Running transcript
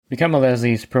Become a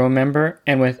Leslie's Pro member,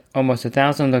 and with almost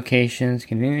 1,000 locations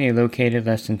conveniently located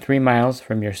less than 3 miles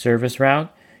from your service route,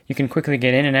 you can quickly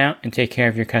get in and out and take care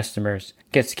of your customers.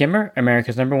 Get Skimmer,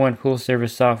 America's #1 pool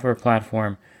service software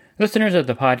platform. Listeners of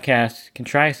the podcast can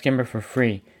try Skimmer for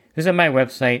free. Visit my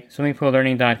website,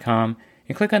 swimmingpoollearning.com,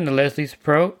 and click on the Leslie's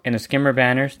Pro and the Skimmer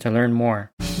banners to learn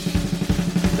more. The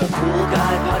Pool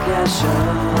Guy Podcast Show.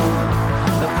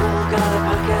 The Pool Guy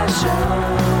Podcast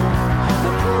Show.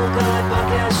 The Pool Guy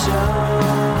Podcast Show.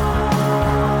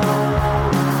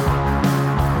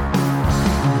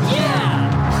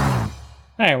 Yeah!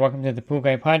 Hi, welcome to the Pool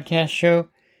Guy Podcast Show.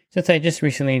 Since I just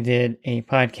recently did a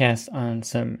podcast on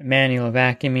some manual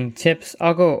vacuuming tips,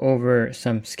 I'll go over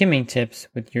some skimming tips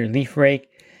with your leaf rake,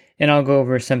 and I'll go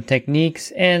over some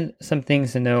techniques and some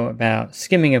things to know about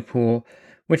skimming a pool,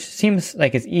 which seems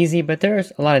like it's easy, but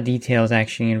there's a lot of details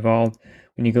actually involved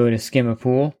when you go to skim a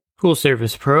pool. Pool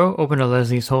Service Pro, open a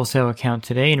Leslie's wholesale account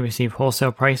today and receive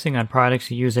wholesale pricing on products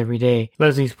you use every day.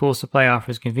 Leslie's Pool Supply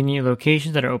offers convenient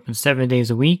locations that are open 7 days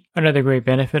a week. Another great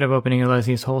benefit of opening a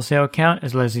Leslie's wholesale account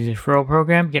is Leslie's referral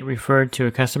program. Get referred to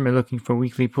a customer looking for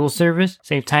weekly pool service.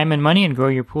 Save time and money and grow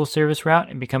your pool service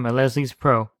route and become a Leslie's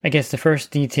Pro. I guess the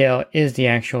first detail is the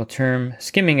actual term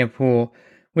skimming a pool,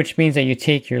 which means that you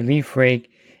take your leaf rake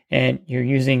and you're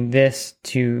using this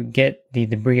to get the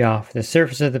debris off the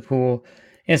surface of the pool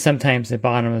and sometimes the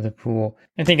bottom of the pool.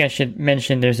 I think I should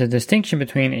mention there's a distinction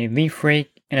between a leaf rake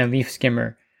and a leaf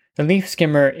skimmer. The leaf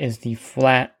skimmer is the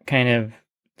flat kind of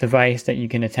device that you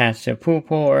can attach to a pool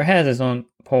pole, or has its own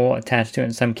pole attached to it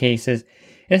in some cases.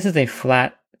 This is a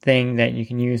flat thing that you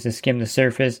can use to skim the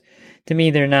surface. To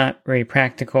me, they're not very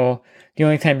practical. The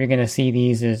only time you're going to see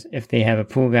these is if they have a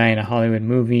pool guy in a Hollywood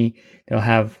movie. They'll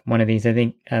have one of these. I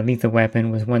think Lethal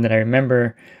Weapon was one that I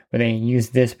remember where they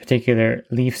used this particular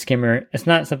leaf skimmer. It's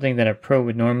not something that a pro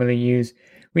would normally use.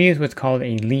 We use what's called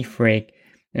a leaf rake.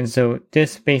 And so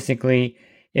this basically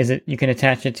is that you can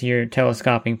attach it to your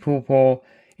telescoping pool pole,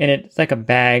 and it's like a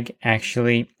bag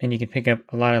actually, and you can pick up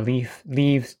a lot of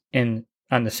leaves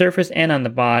on the surface and on the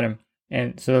bottom.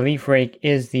 And so the leaf rake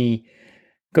is the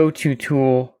go-to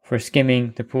tool for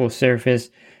skimming the pool surface.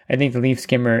 I think the leaf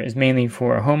skimmer is mainly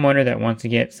for a homeowner that wants to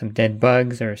get some dead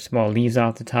bugs or small leaves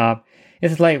off the top.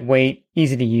 It's lightweight,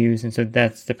 easy to use, and so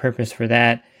that's the purpose for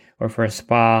that, or for a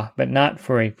spa, but not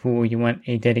for a pool. You want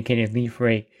a dedicated leaf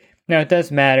rake. Now, it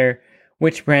does matter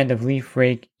which brand of leaf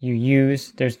rake you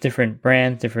use. There's different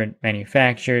brands, different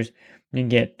manufacturers. You can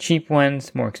get cheap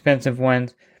ones, more expensive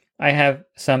ones. I have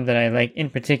some that I like in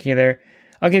particular.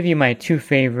 I'll give you my two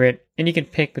favorite, and you can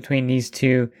pick between these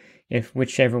two if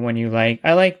whichever one you like.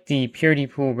 I like the Purity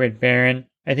Pool Red Baron.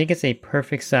 I think it's a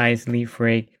perfect size leaf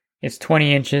rake. It's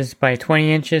 20 inches by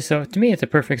 20 inches, so to me it's a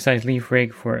perfect size leaf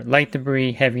rake for light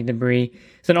debris, heavy debris.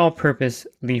 It's an all-purpose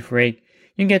leaf rake.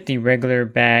 You can get the regular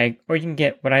bag, or you can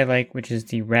get what I like, which is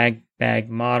the rag bag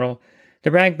model.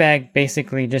 The rag bag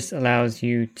basically just allows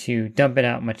you to dump it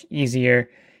out much easier.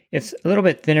 It's a little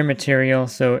bit thinner material,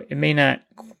 so it may not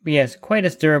be quite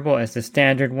as durable as the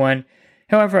standard one.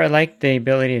 However, I like the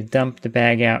ability to dump the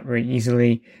bag out very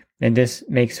easily, and this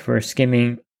makes for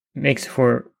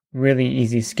really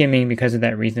easy skimming because of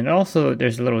that reason. Also,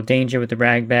 there's a little danger with the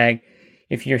rag bag.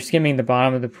 If you're skimming the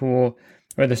bottom of the pool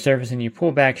or the surface and you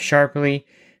pull back sharply,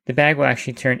 the bag will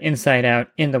actually turn inside out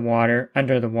in the water,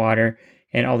 under the water,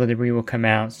 and all the debris will come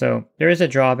out. So there is a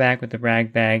drawback with the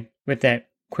rag bag with that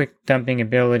quick dumping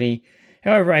ability.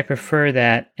 However, I prefer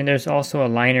that, and there's also a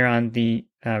liner on the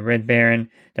Red Baron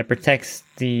that protects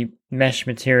the mesh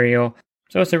material.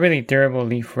 So it's a really durable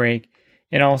leaf rake.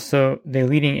 And also the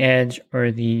leading edge,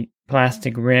 or the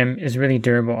plastic rim, is really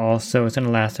durable also. It's going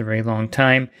to last a very long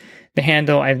time. The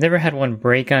handle, I've never had one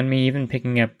break on me, even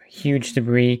picking up huge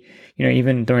debris,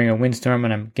 even during a windstorm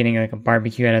when I'm getting like a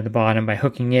barbecue out of the bottom by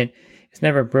hooking it. It's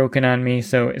never broken on me,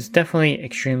 so it's definitely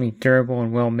extremely durable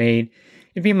and well made.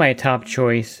 It'd be my top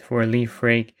choice for a leaf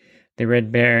rake, the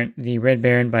Red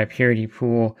Baron by Purity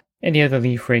Pool. And the other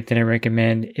leaf rake that I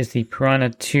recommend is the Piranha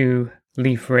 2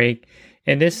 leaf rake.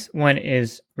 And this one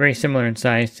is very similar in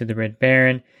size to the Red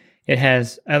Baron. I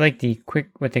like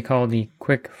what they call the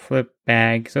quick flip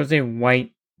bag. So it's a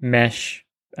white mesh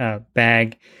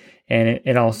bag, and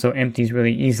it also empties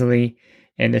really easily.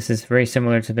 And this is very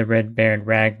similar to the Red Baron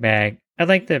rag bag. I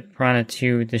like the Piranha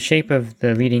 2. The shape of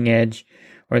the leading edge,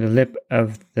 or the lip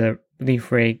of the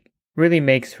leaf rake, really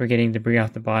makes for getting debris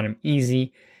off the bottom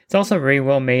easy. It's also very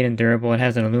well made and durable. It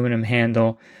has an aluminum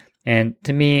handle. And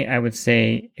to me, I would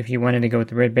say if you wanted to go with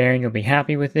the Red Baron, you'll be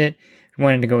happy with it. If you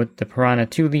wanted to go with the Piranha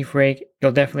 2 leaf rake,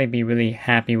 you'll definitely be really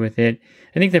happy with it.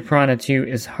 I think the Piranha 2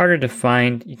 is harder to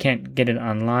find. You can't get it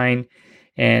online,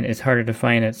 and it's harder to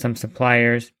find at some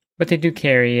suppliers. but they do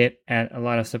carry it at a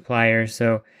lot of suppliers.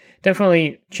 So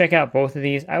definitely check out both of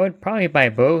these. I would probably buy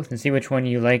both and see which one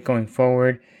you like going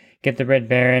forward. Get the Red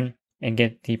Baron and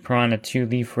get the Piranha 2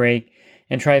 leaf rake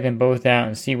and try them both out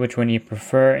and see which one you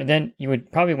prefer. And then you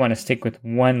would probably want to stick with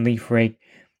one leaf rake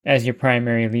as your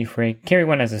primary leaf rake. Carry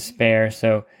one as a spare.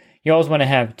 So you always want to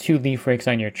have 2 leaf rakes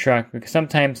on your truck because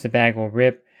sometimes the bag will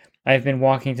rip. I've been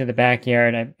walking to the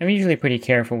backyard. I'm usually pretty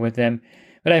careful with them,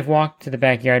 but I've walked to the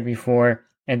backyard before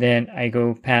and then I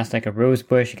go past like a rose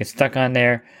bush. It gets stuck on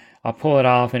there. I'll pull it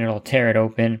off and it'll tear it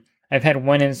open. I've had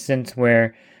one instance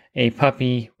where a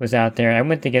puppy was out there. I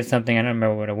went to get something. I don't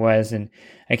remember what it was. And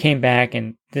I came back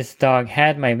and this dog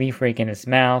had my leaf rake in its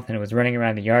mouth and it was running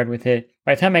around the yard with it.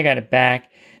 By the time I got it back,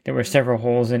 there were several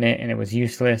holes in it and it was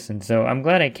useless. And so I'm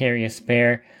glad I carry a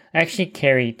spare. I actually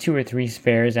carry 2 or 3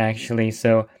 spares actually.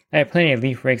 So I have plenty of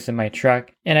leaf rakes in my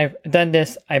truck. And I've done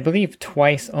this, I believe,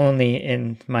 twice only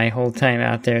in my whole time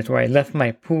out there. It's where I left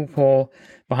my pool pole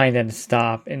behind at a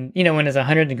stop. And, you know, when it's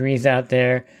 100 degrees out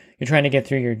there, you're trying to get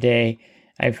through your day.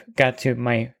 I've got to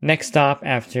my next stop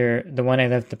after the one I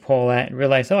left the pole at and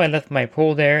realized, oh, I left my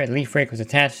pole there. A leaf rake was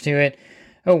attached to it.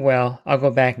 Oh, well, I'll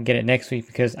go back and get it next week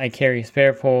because I carry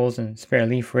spare poles and spare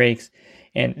leaf rakes.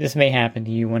 And this may happen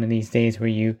to you one of these days where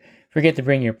you forget to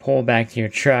bring your pole back to your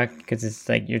truck because it's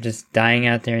like you're just dying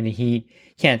out there in the heat.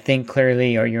 You can't think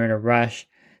clearly or you're in a rush.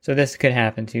 So this could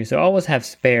happen too. So always have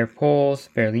spare poles,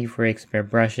 spare leaf rakes, spare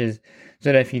brushes,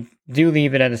 so that if you do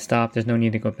leave it at a stop, there's no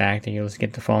need to go back there. You'll just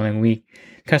get the following week.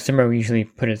 Customer will usually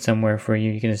put it somewhere for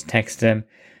you. You can just text them.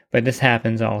 But this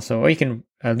happens also. Or you can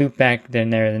loop back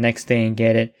then there the next day and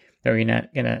get it, or you're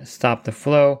not going to stop the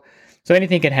flow. So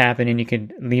anything could happen and you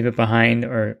could leave it behind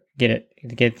or get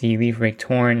the leaf rake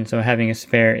torn. And so having a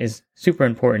spare is super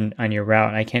important on your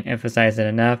route. I can't emphasize it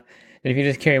enough that if you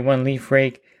just carry one leaf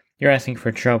rake, you're asking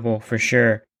for trouble for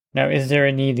sure. Now, is there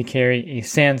a need to carry a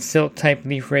sand silt type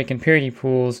leaf rake in purity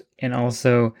pools and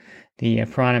also the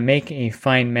Piranha make a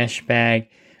fine mesh bag?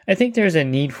 I think there's a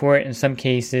need for it in some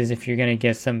cases if you're going to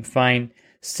get some fine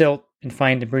silt and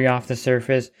fine debris off the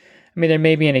surface. I mean, there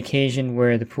may be an occasion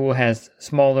where the pool has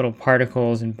small little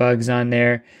particles and bugs on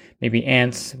there. Maybe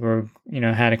ants were,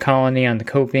 had a colony on the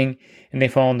coping and they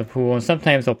fall in the pool. And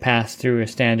sometimes they'll pass through a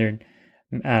standard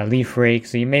leaf rake.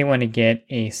 So you may want to get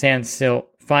a sand silt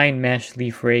fine mesh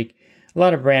leaf rake. A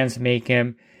lot of brands make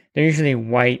them. They're usually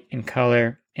white in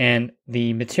color and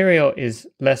the material is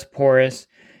less porous.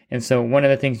 And so one of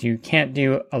the things you can't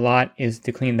do a lot is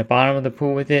to clean the bottom of the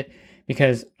pool with it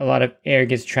because a lot of air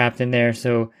gets trapped in there.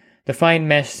 So the fine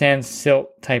mesh sand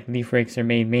silt type leaf rakes are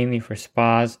made mainly for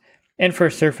spas and for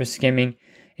surface skimming.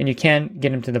 And you can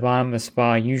get them to the bottom of a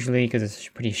spa usually because it's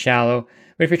pretty shallow.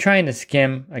 But if you're trying to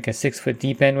skim like a 6-foot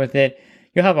deep end with it,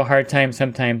 you'll have a hard time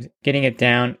sometimes getting it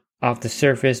down off the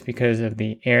surface because of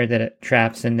the air that it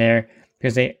traps in there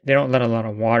because they don't let a lot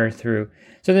of water through.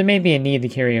 So there may be a need to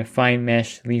carry a fine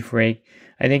mesh leaf rake.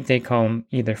 I think they call them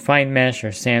either fine mesh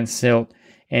or sand silt,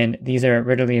 and these are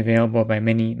readily available by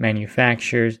many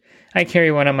manufacturers. I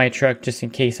carry one on my truck just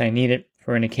in case I need it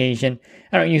for an occasion.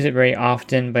 I don't use it very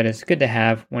often, but it's good to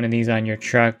have one of these on your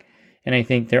truck, and I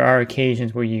think there are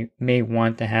occasions where you may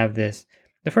want to have this.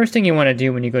 The first thing you want to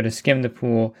do when you go to skim the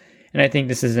pool, and I think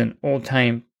this is an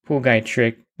old-time pool guy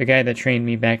trick, the guy that trained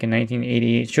me back in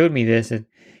 1988 showed me this.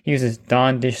 He uses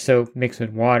Dawn dish soap mixed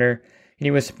with water, and he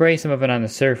would spray some of it on the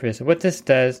surface. What this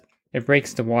does, it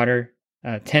breaks the water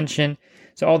tension,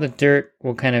 so all the dirt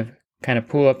will kind of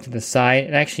pool up to the side.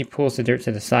 It actually pulls the dirt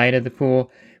to the side of the pool,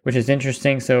 which is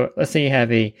interesting. So let's say you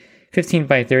have a 15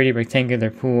 by 30 rectangular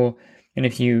pool, and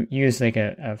if you use like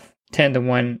a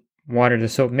 10-to-1 water to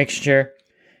soap mixture,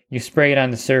 you spray it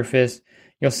on the surface,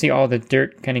 you'll see all the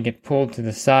dirt kind of get pulled to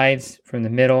the sides from the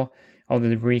middle. All the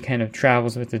debris kind of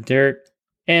travels with the dirt.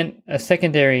 And a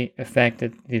secondary effect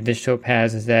that the dish soap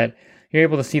has is that you're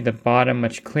able to see the bottom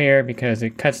much clearer because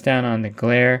it cuts down on the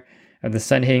glare of the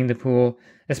sun hitting the pool,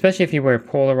 especially if you wear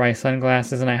polarized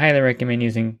sunglasses. And I highly recommend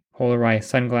using polarized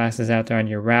sunglasses out there on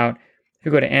your route. If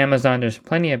you go to Amazon, there's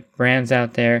plenty of brands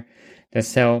out there that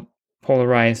sell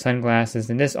polarized sunglasses,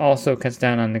 and this also cuts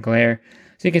down on the glare.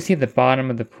 So you can see the bottom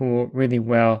of the pool really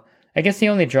well. I guess the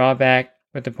only drawback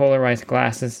with the polarized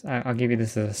glasses, I'll give you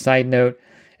this as a side note,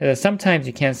 is that sometimes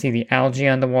you can't see the algae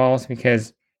on the walls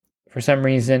because for some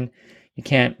reason you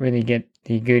can't really get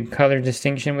the good color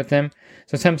distinction with them.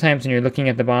 So sometimes when you're looking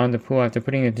at the bottom of the pool after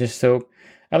putting the dish soap,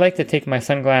 I like to take my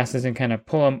sunglasses and kind of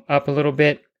pull them up a little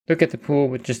bit, look at the pool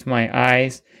with just my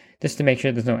eyes, just to make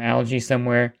sure there's no algae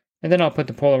somewhere. And then I'll put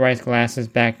the polarized glasses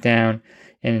back down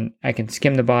and I can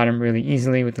skim the bottom really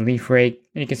easily with the leaf rake.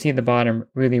 And you can see the bottom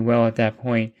really well at that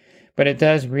point. But it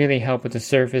does really help with the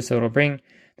surface, so it'll bring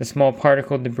the small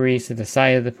particle debris to the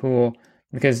side of the pool,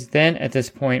 because then at this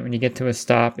point, when you get to a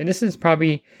stop, and this is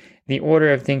probably the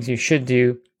order of things you should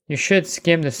do, you should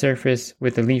skim the surface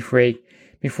with the leaf rake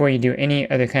before you do any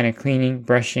other kind of cleaning,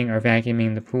 brushing, or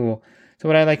vacuuming the pool. So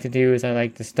what I like to do is I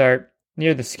like to start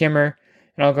near the skimmer,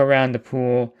 and I'll go around the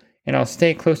pool, and I'll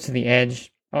stay close to the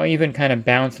edge. I'll even kind of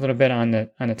bounce a little bit on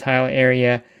the tile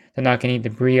area to knock any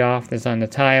debris off that's on the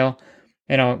tile,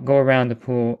 and I'll go around the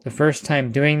pool the first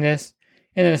time doing this,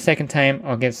 and then the second time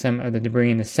I'll get some of the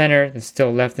debris in the center that's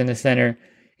still left in the center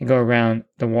and go around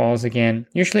the walls again.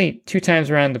 Usually 2 times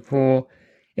around the pool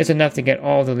is enough to get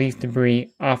all the leaf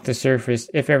debris off the surface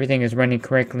if everything is running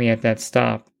correctly at that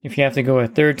stop. If you have to go a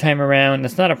 3rd time around,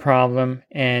 that's not a problem,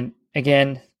 and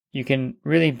again, you can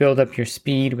really build up your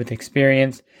speed with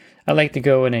experience. I like to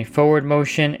go in a forward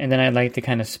motion, and then I like to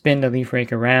kind of spin the leaf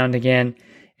rake around again.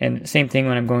 And same thing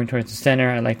when I'm going towards the center,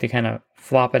 I like to kind of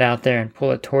flop it out there and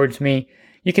pull it towards me.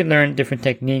 You can learn different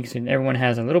techniques, and everyone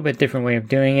has a little bit different way of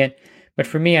doing it. But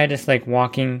for me, I just like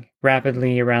walking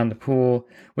rapidly around the pool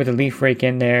with a leaf rake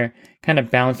in there, kind of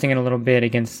bouncing it a little bit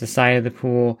against the side of the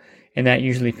pool, and that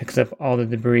usually picks up all the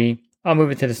debris. I'll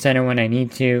move it to the center when I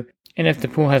need to. And if the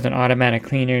pool has an automatic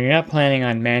cleaner, you're not planning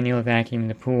on manual vacuuming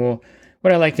the pool,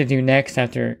 what I like to do next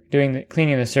after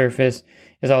cleaning the surface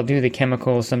is I'll do the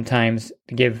chemicals sometimes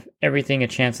to give everything a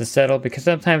chance to settle, because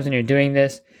sometimes when you're doing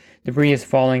this, debris is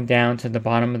falling down to the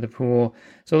bottom of the pool.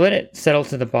 So let it settle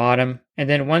to the bottom, and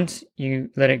then once you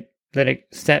let it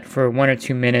set for 1 or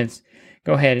 2 minutes,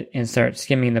 go ahead and start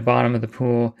skimming the bottom of the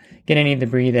pool. Get any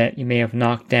debris that you may have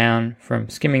knocked down from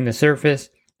skimming the surface,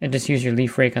 and just use your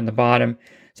leaf rake on the bottom.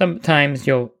 Sometimes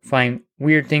you'll find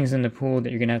weird things in the pool that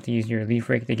you're going to have to use your leaf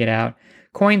rake to get out.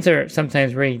 Coins are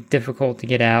sometimes very difficult to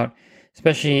get out,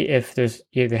 especially if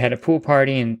you had a pool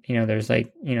party and, there's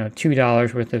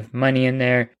 $2 worth of money in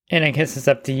there. And I guess it's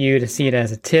up to you to see it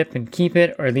as a tip and keep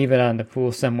it, or leave it on the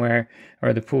pool somewhere,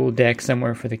 or the pool deck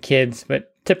somewhere for the kids.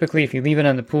 But typically, if you leave it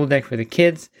on the pool deck for the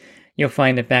kids, you'll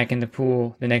find it back in the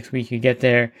pool the next week you get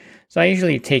there. So I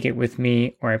usually take it with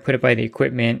me, or I put it by the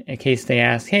equipment in case they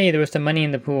ask, hey, there was some money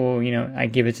in the pool, I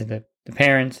give it to the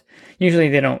parents. Usually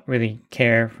they don't really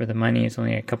care for the money. It's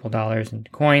only a couple dollars in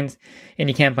coins, and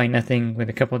you can't buy nothing with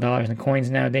a couple dollars in coins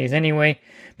nowadays anyway.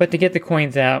 But to get the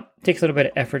coins out takes a little bit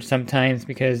of effort sometimes,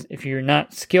 because if you're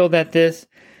not skilled at this,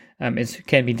 it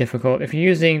can be difficult. If you're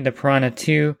using the Piranha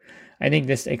 2, I think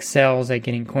this excels at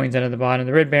getting coins out of the bottom.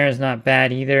 The Red Baron is not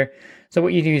bad either. So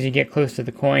what you do is you get close to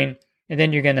the coin, and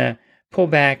then you're going to pull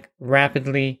back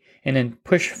rapidly and then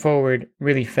push forward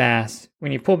really fast.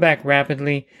 When you pull back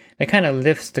rapidly, that kind of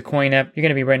lifts the coin up. You're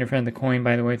going to be right in front of the coin,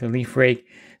 by the way, with the leaf rake.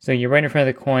 So you're right in front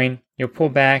of the coin, you'll pull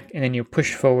back, and then you'll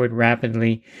push forward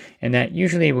rapidly. And that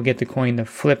usually will get the coin to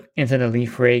flip into the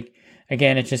leaf rake.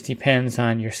 Again, it just depends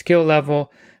on your skill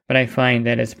level, but I find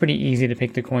that it's pretty easy to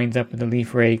pick the coins up with the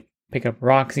leaf rake, pick up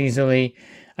rocks easily.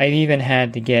 I've even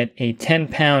had to get a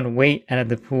 10-pound weight out of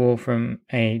the pool from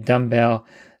a dumbbell.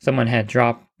 Someone had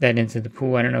dropped that into the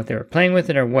pool. I don't know if they were playing with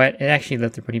it or what. It actually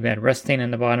left a pretty bad rust stain on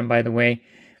the bottom, by the way.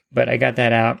 But I got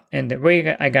that out. And the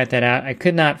way I got that out, I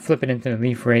could not flip it into the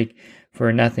leaf rake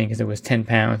for nothing, because it was 10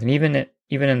 pounds. And even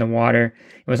in the water,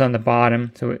 it was on the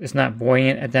bottom, so it's not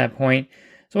buoyant at that point.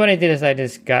 So what I did is I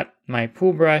just got my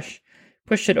pool brush,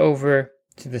 pushed it over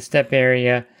to the step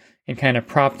area, and kind of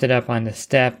propped it up on the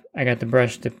step. I got the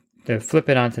brush to flip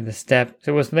it onto the step.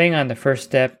 So it was laying on the first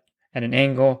step at an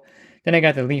angle. Then I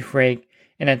got the leaf rake,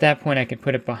 and at that point I could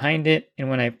put it behind it. And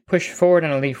when I pushed forward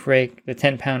on a leaf rake, the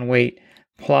 10-pound weight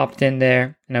plopped in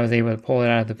there, and I was able to pull it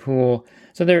out of the pool.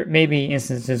 So there may be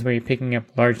instances where you're picking up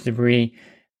large debris.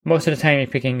 Most of the time you're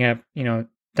picking up,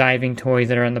 diving toys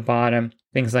that are on the bottom,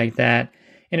 things like that.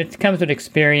 And it comes with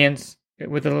experience.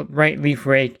 With the right leaf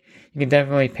rake, you can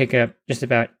definitely pick up just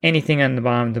about anything on the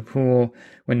bottom of the pool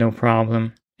with no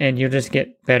problem. And you'll just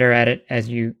get better at it as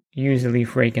you use the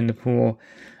leaf rake in the pool.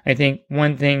 I think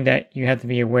one thing that you have to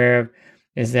be aware of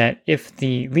is that if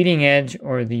the leading edge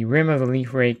or the rim of the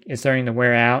leaf rake is starting to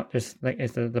wear out, just like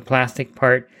if the plastic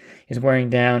part is wearing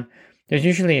down, there's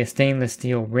usually a stainless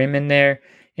steel rim in there,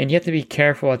 and you have to be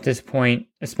careful at this point,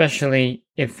 especially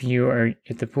if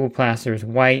the pool plaster is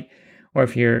white, or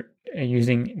if you're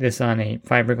using this on a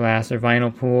fiberglass or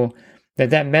vinyl pool,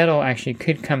 that metal actually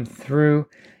could come through,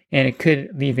 and it could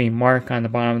leave a mark on the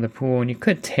bottom of the pool, and you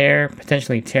could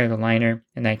potentially tear the liner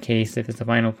in that case if it's a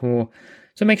vinyl pool.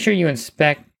 So make sure you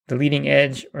inspect the leading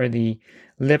edge or the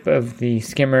lip of the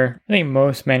skimmer. I think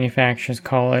most manufacturers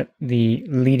call it the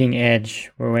leading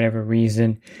edge for whatever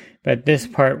reason, but this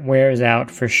part wears out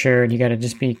for sure. You got to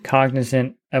just be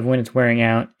cognizant of when it's wearing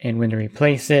out and when to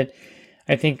replace it.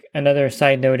 I think another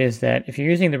side note is that if you're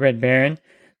using the Red Baron,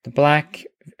 the black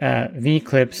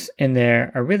V-clips in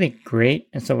there are really great.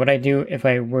 And so what I do if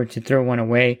I were to throw one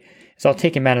away is I'll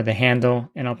take them out of the handle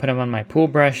and I'll put them on my pool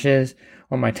brushes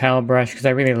or my tile brush because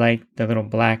I really like the little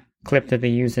black clip that they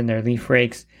use in their leaf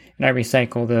rakes, and I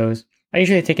recycle those. I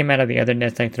usually take them out of the other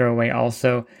nets I throw away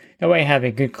also. That way I have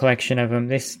a good collection of them.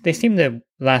 They seem to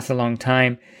last a long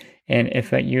time, and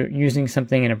if you're using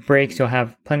something and it breaks, you'll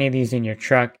have plenty of these in your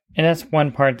truck. And that's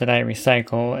one part that I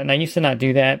recycle. And I used to not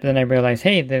do that, but then I realized,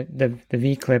 hey, the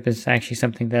V-clip is actually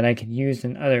something that I could use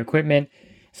in other equipment.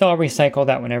 So I'll recycle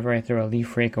that whenever I throw a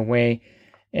leaf rake away.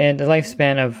 And the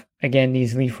lifespan of, again,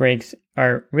 these leaf rakes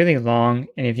are really long.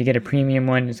 And if you get a premium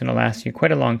one, it's going to last you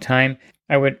quite a long time.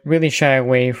 I would really shy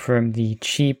away from the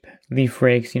cheap leaf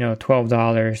rakes, $12,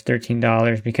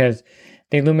 $13, because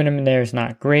the aluminum in there is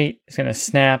not great. It's going to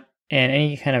snap, and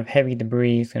any kind of heavy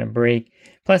debris is going to break.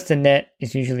 Plus, the net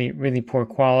is usually really poor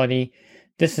quality.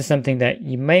 This is something that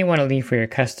you may want to leave for your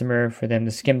customer for them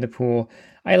to skim the pool.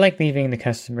 I like leaving the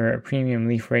customer a premium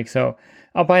leaf rake, so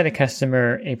I'll buy the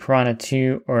customer a Piranha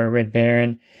 2 or a Red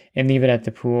Baron and leave it at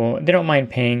the pool. They don't mind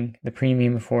paying the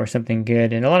premium for something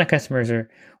good, and a lot of customers are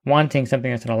wanting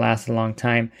something that's going to last a long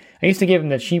time. I used to give them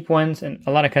the cheap ones, and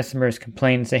a lot of customers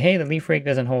complain and say, hey, the leaf rake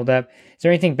doesn't hold up. Is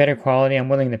there anything better quality? I'm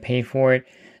willing to pay for it.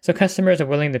 So customers are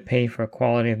willing to pay for a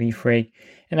quality leaf rake,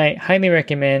 and I highly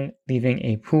recommend leaving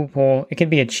a pool pole. It can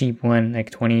be a cheap one,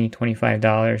 like $20, $25,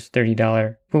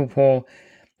 $30 pool pole,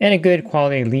 and a good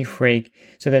quality leaf rake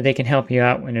so that they can help you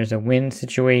out when there's a wind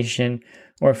situation,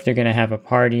 or if they're going to have a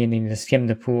party and they need to skim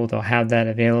the pool, they'll have that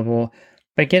available.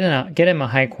 But get them a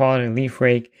high quality leaf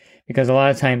rake, because a lot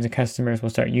of times the customers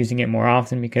will start using it more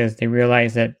often because they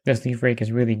realize that this leaf rake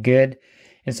is really good.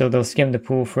 And so they'll skim the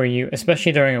pool for you,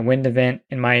 especially during a wind event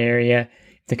in my area.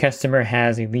 If the customer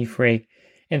has a leaf rake,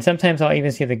 and sometimes I'll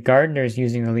even see the gardeners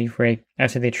using the leaf rake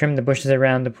after they trim the bushes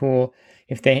around the pool.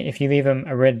 If you leave them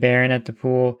a Red Baron at the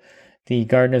pool, the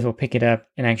gardeners will pick it up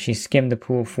and actually skim the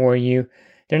pool for you.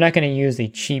 They're not going to use a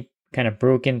cheap kind of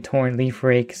broken, torn leaf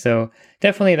rake. So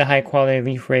definitely the high quality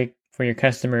leaf rake for your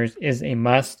customers is a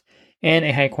must, and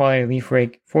a high quality leaf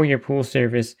rake for your pool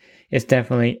service is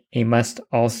definitely a must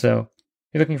also.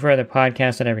 If you're looking for other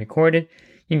podcasts that I recorded,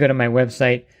 you can go to my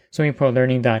website,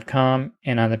 swimmingpoollearning.com,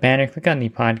 and on the banner, click on the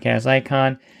podcast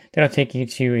icon. That'll take you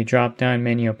to a drop-down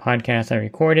menu of podcasts I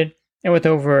recorded. And with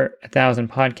over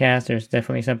 1,000 podcasts, there's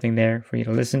definitely something there for you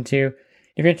to listen to.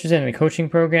 If you're interested in the coaching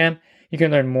program, you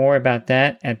can learn more about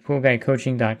that at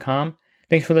poolguycoaching.com.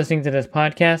 Thanks for listening to this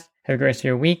podcast. Have a great rest of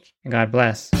your week, and God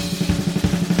bless. The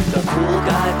Pool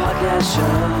Guy Podcast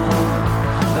Show.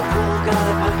 The Pool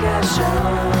Guy Podcast Show.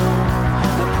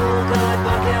 The Pool Guy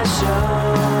Podcast Show.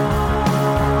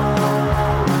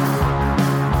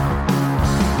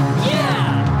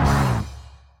 Yeah!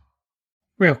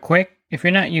 Real quick, if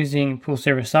you're not using pool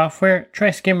service software,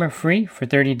 try Skimmer free for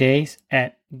 30 days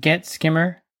at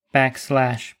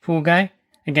getskimmer.com/poolguy.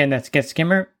 Again, that's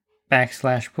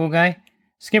getskimmer.com/poolguy.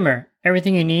 Skimmer,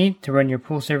 everything you need to run your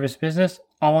pool service business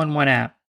all in one app.